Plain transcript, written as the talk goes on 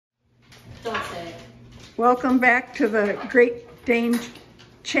Don't say it. Welcome back to the Great Dane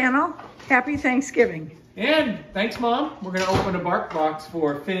channel. Happy Thanksgiving. And thanks, Mom. We're going to open a bark box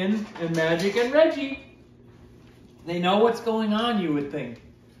for Finn and Magic and Reggie. They know what's going on, you would think.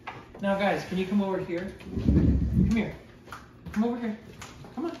 Now, guys, can you come over here? Come here. Come over here.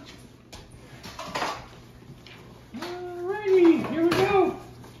 Come on. Alrighty, here we go.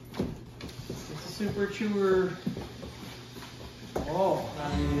 It's a super chewer. Oh.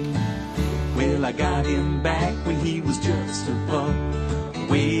 Well, I got him back when he was just a pup.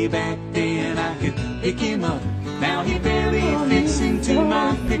 Way back then I could pick him up. Now he barely fits into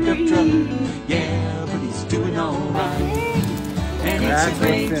my pickup truck. Yeah, but he's doing alright. And it's a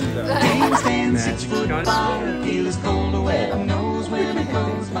great game, stand 6 foot 5. Feel his cold wet nose when I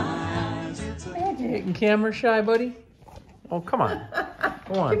close my eyes. It's a Getting camera shy, buddy? Oh, come on.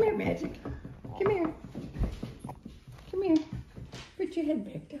 Come on. Come here, Magic. Come here. Come here. Put your head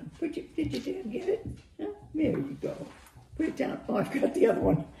back down. Did your dad get it? Huh? There you go. Put it down. Oh, I've got the other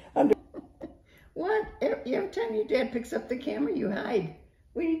one under. What? Every time your dad picks up the camera, you hide.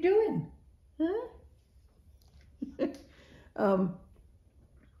 What are you doing? Huh?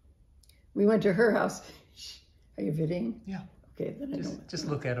 We went to her house. Shh. Are you videoing? Yeah. Okay, then Just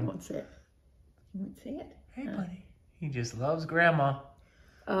look at him. I won't say it. You won't say it? Hey, buddy. He just loves Grandma.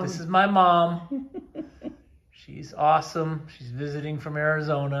 This is my mom. She's awesome. She's visiting from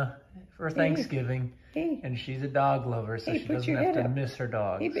Arizona for Thanksgiving. Hey. And she's a dog lover, so Hey, she put doesn't your have head to up. miss her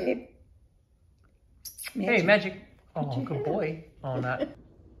dogs. Hey, babe. Hey, Magic. Oh, your good head boy. Oh, not.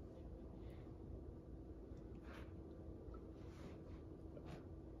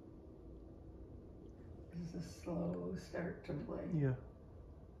 This is a slow start to play. Yeah.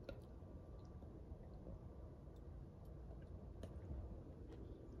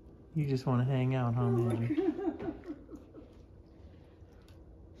 You just want to hang out, huh, Magic?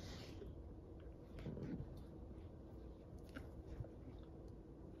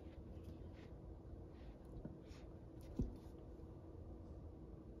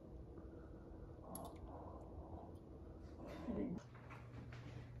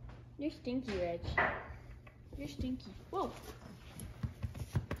 You're stinky, Reg. You're stinky. Whoa.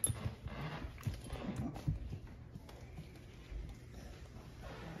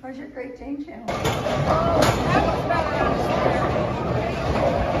 Where's your Great Dane channel?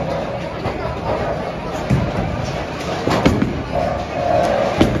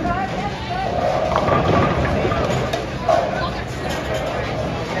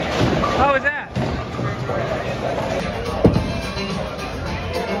 How was that?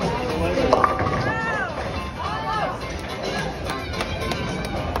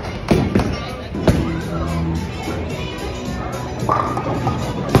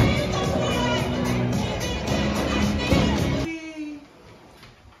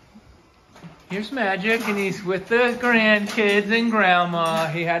 Here's Magic, and he's with the grandkids and Grandma.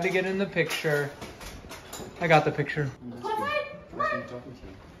 He had to get in the picture. I got the picture. I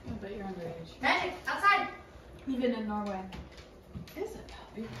bet you're underage. Magic, outside. Even in Norway. Is it?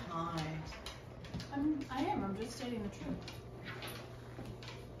 Be kind. I am. I'm just stating the truth.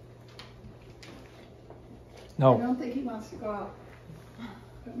 I No. don't think he wants to go out.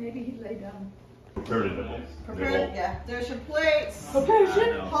 But maybe he'd lay down. Prepared, yeah. There's your plates.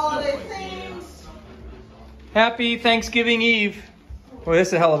 Okay. Holiday themes. Happy Thanksgiving Eve. Well, this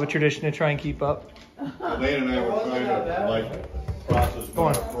is a hell of a tradition to try and keep up. Elaine and I were trying to like process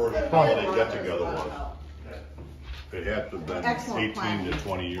what our first holiday get-together was. It had to have been Excellent 18 plan. to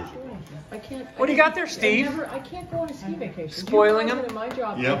 20 years ago. I can't. What do you got there, Steve? I can't go on a ski vacation. Spoiling You know him? that in my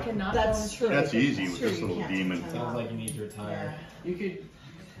job, Yep. I cannot That's go on a ski true. That's vacation. easy with this little demon. Sounds like you need to retire. You could.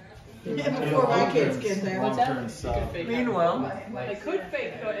 Yeah, before my kids get there. What's that? Long-term stuff. Meanwhile, I could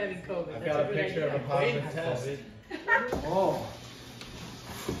fake having COVID. I've That's got a good picture of idea. a positive test. oh.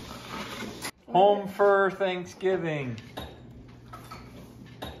 Home for Thanksgiving.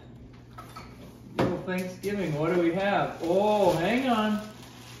 Oh, Thanksgiving. What do we have? Oh, hang on.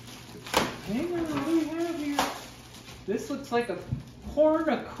 Hang on. What do we have here? This looks like a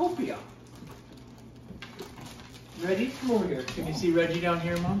cornucopia. Reggie, come over here. Can you see Reggie down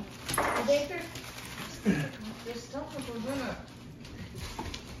here, Mom? I think there's stuff with the winner.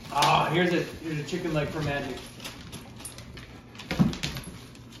 Ah, here's a chicken leg for Magic.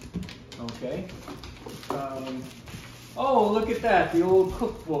 Okay. Oh, look at that, the old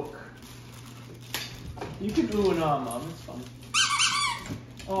cookbook. You can ooh and ah, Mom, it's fun.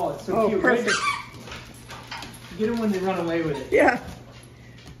 Oh, it's so cute. Perfect. Get them when they run away with it. Yeah.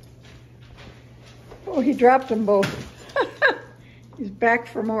 Oh, he dropped them both. He's back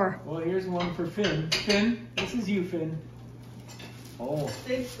for more. Well, here's one for Finn. Finn, this is you, Finn. Oh.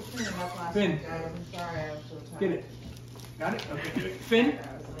 Thanks for cleaning up last Finn. night, guys. I'm sorry I was so tired. Get it. Got it? Okay. Finn,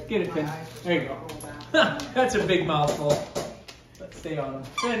 get it, Finn. There you go. That's a big mouthful. Let's stay on him.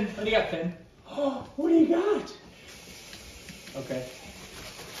 Finn, what do you got, Finn? Oh, what do you got? Okay.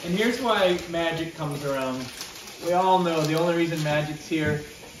 And here's why Magic comes around. We all know the only reason Magic's here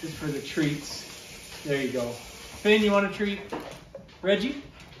is for the treats. There you go. Finn, you want a treat? Reggie?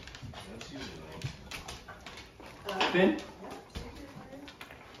 Finn?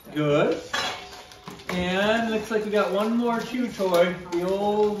 Good. And looks like we got one more chew toy, the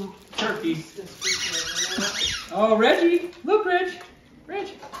old turkey. Oh, Reggie! Look, Reg! Reg!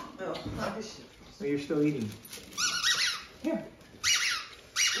 Oh, you're still eating. Here.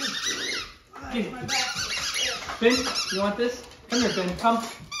 Finn, you want this? Come here, Finn. Come.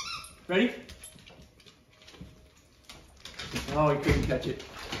 Ready? Oh, he couldn't catch it.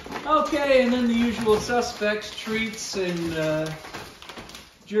 Okay, and then the usual suspects, treats and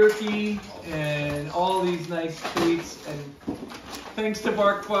jerky and all these nice treats. And thanks to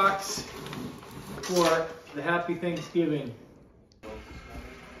BarkBox for the Happy Thanksgiving.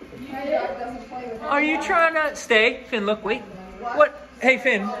 Are you trying to stay? Finn, look, wait. What? Hey,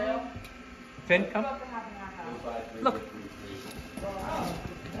 Finn. Finn, come. Look.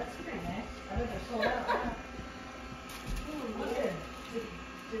 That's pretty nice. I bet they're sold out.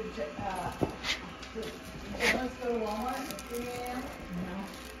 Let's go to Walmart at 3 a.m. No.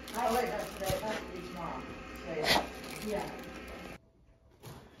 Oh, wait, that's today. That has to be tomorrow. So, yeah.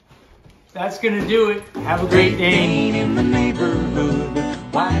 That's going to do it. Have a great day. In the neighborhood.